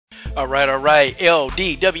All right.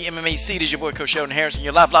 LDWMMAC, this is your boy Coach Shelton Harrison.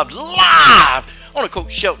 You're live on the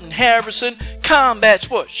Coach Shelton Harrison Combat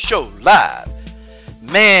Sports Show live.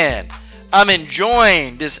 Man, I'm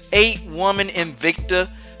enjoying this 8-woman Invicta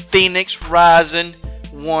Phoenix Rising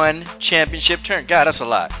 1 championship turn. God, that's a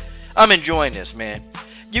lot. I'm enjoying this, man.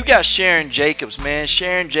 You got Sharon Jacobs, man.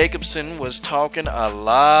 Sharon Jacobson was talking a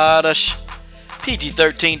lot of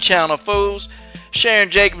PG-13 channel fools. Sharon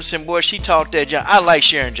Jacobson, boy, she talked that junk. I like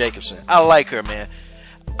Sharon Jacobson. I like her, man.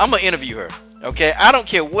 I'm going to interview her, okay? I don't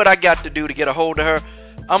care what I got to do to get a hold of her.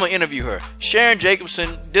 I'm going to interview her. Sharon Jacobson,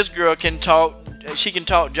 this girl can talk. She can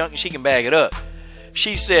talk junk and she can bag it up.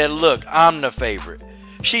 She said, look, I'm the favorite.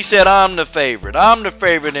 She said, I'm the favorite. I'm the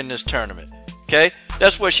favorite in this tournament, okay?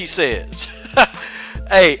 That's what she says.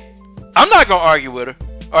 Hey, I'm not going to argue with her.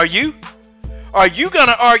 Are you? Are you going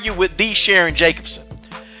to argue with the Sharon Jacobson?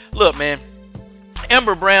 Look, man.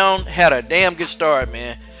 Amber Brown had a damn good start,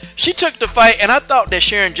 man. She took the fight, and I thought that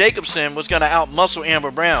Sharon Jacobson was going to outmuscle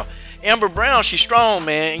Amber Brown. Amber Brown, she's strong,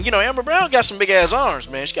 man. And, you know, Amber Brown got some big-ass arms,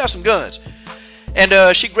 man. She got some guns.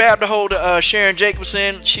 And she grabbed a hold of Sharon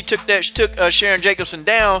Jacobson. She took Sharon Jacobson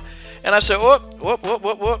down. And I said, whoop.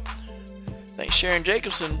 I think Sharon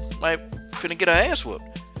Jacobson might finna get her ass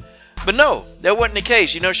whooped. But no, that wasn't the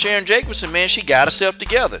case. You know, Sharon Jacobson, man, she got herself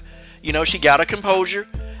together. You know, she got her composure.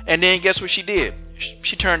 And then guess what she did?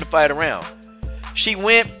 She turned the fight around. She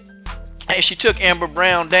went and she took Amber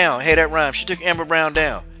Brown down. Hey, that rhyme. She took Amber Brown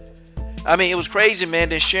down. I mean, it was crazy, man.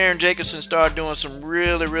 Then Sharon Jacobson started doing some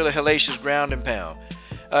really hellacious ground and pound.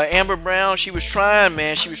 Amber Brown, she was trying,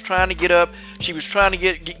 man. She was trying to get up. She was trying to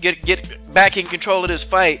get back in control of this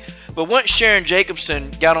fight. But once Sharon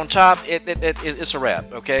Jacobson got on top, it's a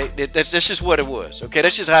wrap, okay? That's just what it was, okay?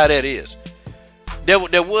 That's just how that is. There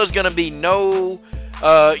was going to be no...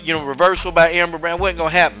 reversal by Amber Brown. Wasn't gonna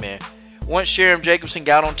happen, man. Once Sharon Jacobson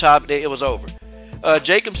got on top, it was over.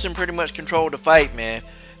 Jacobson pretty much controlled the fight, man.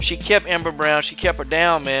 She kept Amber Brown. She kept her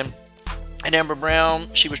down, man. And Amber Brown,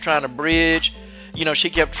 she was trying to bridge. You know, she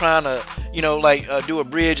kept trying to, do a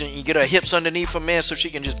bridge and you get her hips underneath her, man, so she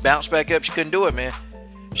can just bounce back up. She couldn't do it, man.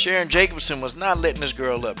 Sharon Jacobson was not letting this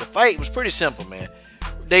girl up. The fight was pretty simple, man.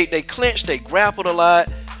 They clinched. They grappled a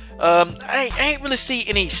lot. I ain't really see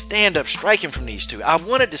any stand-up striking from these two. I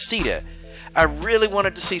wanted to see that. I really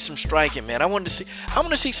wanted to see some striking, man. I want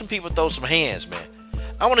to see some people throw some hands, man.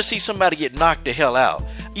 I want to see somebody get knocked the hell out.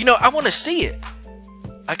 You know, I want to see it.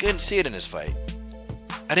 I couldn't see it in this fight.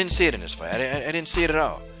 I didn't see it in this fight. I didn't see it at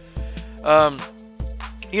all.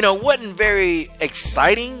 Wasn't very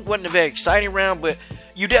exciting. Wasn't a very exciting round, but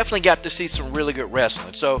you definitely got to see some really good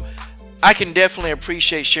wrestling. So I can definitely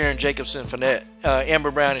appreciate Sharon Jacobson for that,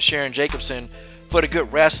 Amber Brown and Sharon Jacobson for the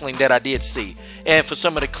good wrestling that I did see, and for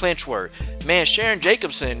some of the clinch work. Man, Sharon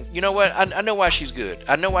Jacobson, you know what? I know why she's good.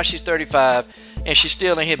 I know why she's 35, and she's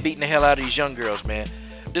still in here beating the hell out of these young girls, man.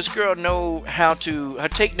 This girl know how to. Her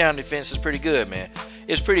takedown defense is pretty good, man.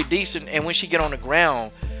 It's pretty decent, and when she get on the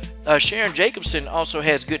ground, Sharon Jacobson also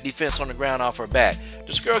has good defense on the ground off her back.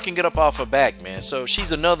 This girl can get up off her back, man. So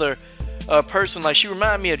she's another person, like, she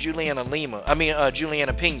reminded me of Juliana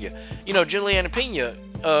Pena. You know, Juliana Pena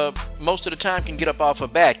most of the time can get up off her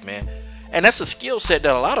back, man. And that's a skill set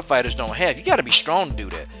that a lot of fighters don't have. You got to be strong to do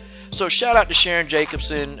that. So shout out to Sharon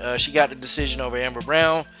Jacobson. She got the decision over Amber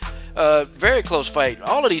Brown. Very close fight.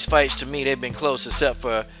 All of these fights, to me, they've been close except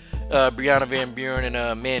for Brianna Van Buren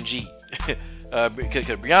and Manjeet. Because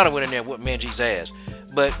Brianna went in there and whooped Manjeet's ass.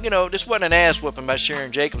 But, you know, this wasn't an ass whooping by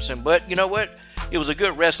Sharon Jacobson. But you know what? It was a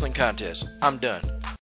good wrestling contest. I'm done.